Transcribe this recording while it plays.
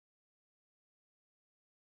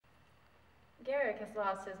Garick has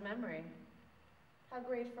lost his memory. How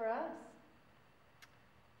great for us.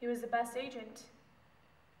 He was the best agent.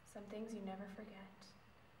 Some things you never forget.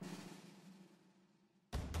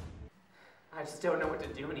 I just don't know what to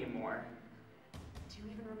do anymore. Do you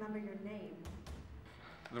even remember your name?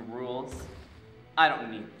 The rules? I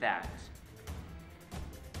don't need that.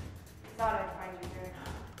 Thought I'd find you here.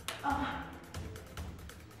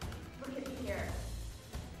 Look at me here.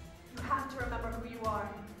 You have to remember who you are.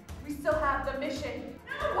 We still have the mission.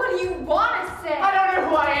 What do you want to say? I don't know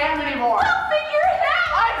who I am anymore! Well, figure it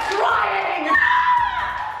out! I'm trying!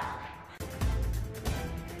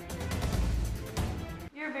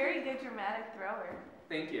 You're a very good dramatic thrower.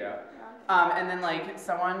 Thank you. And then like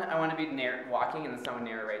I want to be walking, and then someone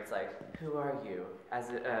narrates like, "Who are you?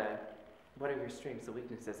 What are your strengths and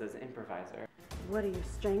weaknesses as an improviser?" What are your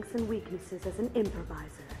strengths and weaknesses as an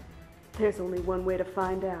improviser? There's only one way to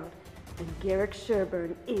find out, and Garick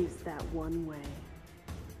Sherburne is that one way.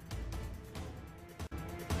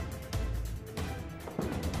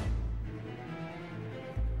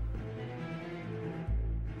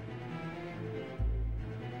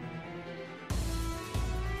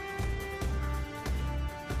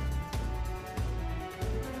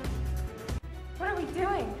 What are we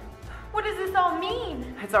doing? What does this all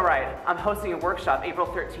mean? It's all right. I'm hosting a workshop April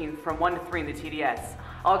 13th from 1 to 3 in the TDS.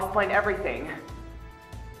 I'll explain everything.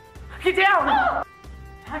 Get down! Oh!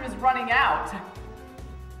 Time is running out. Are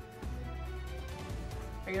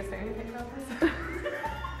you gonna say anything about this?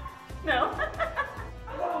 No.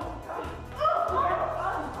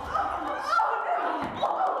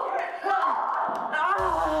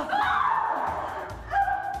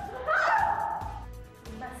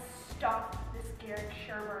 We must stop this Garick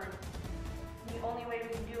Sherburne. The only way we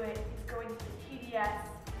can do it is going to the TDS,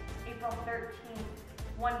 April 13th,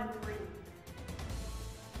 1 to 3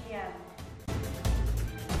 p.m.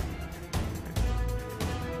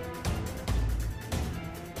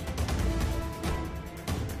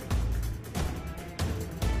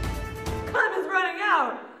 Time is running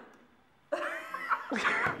out.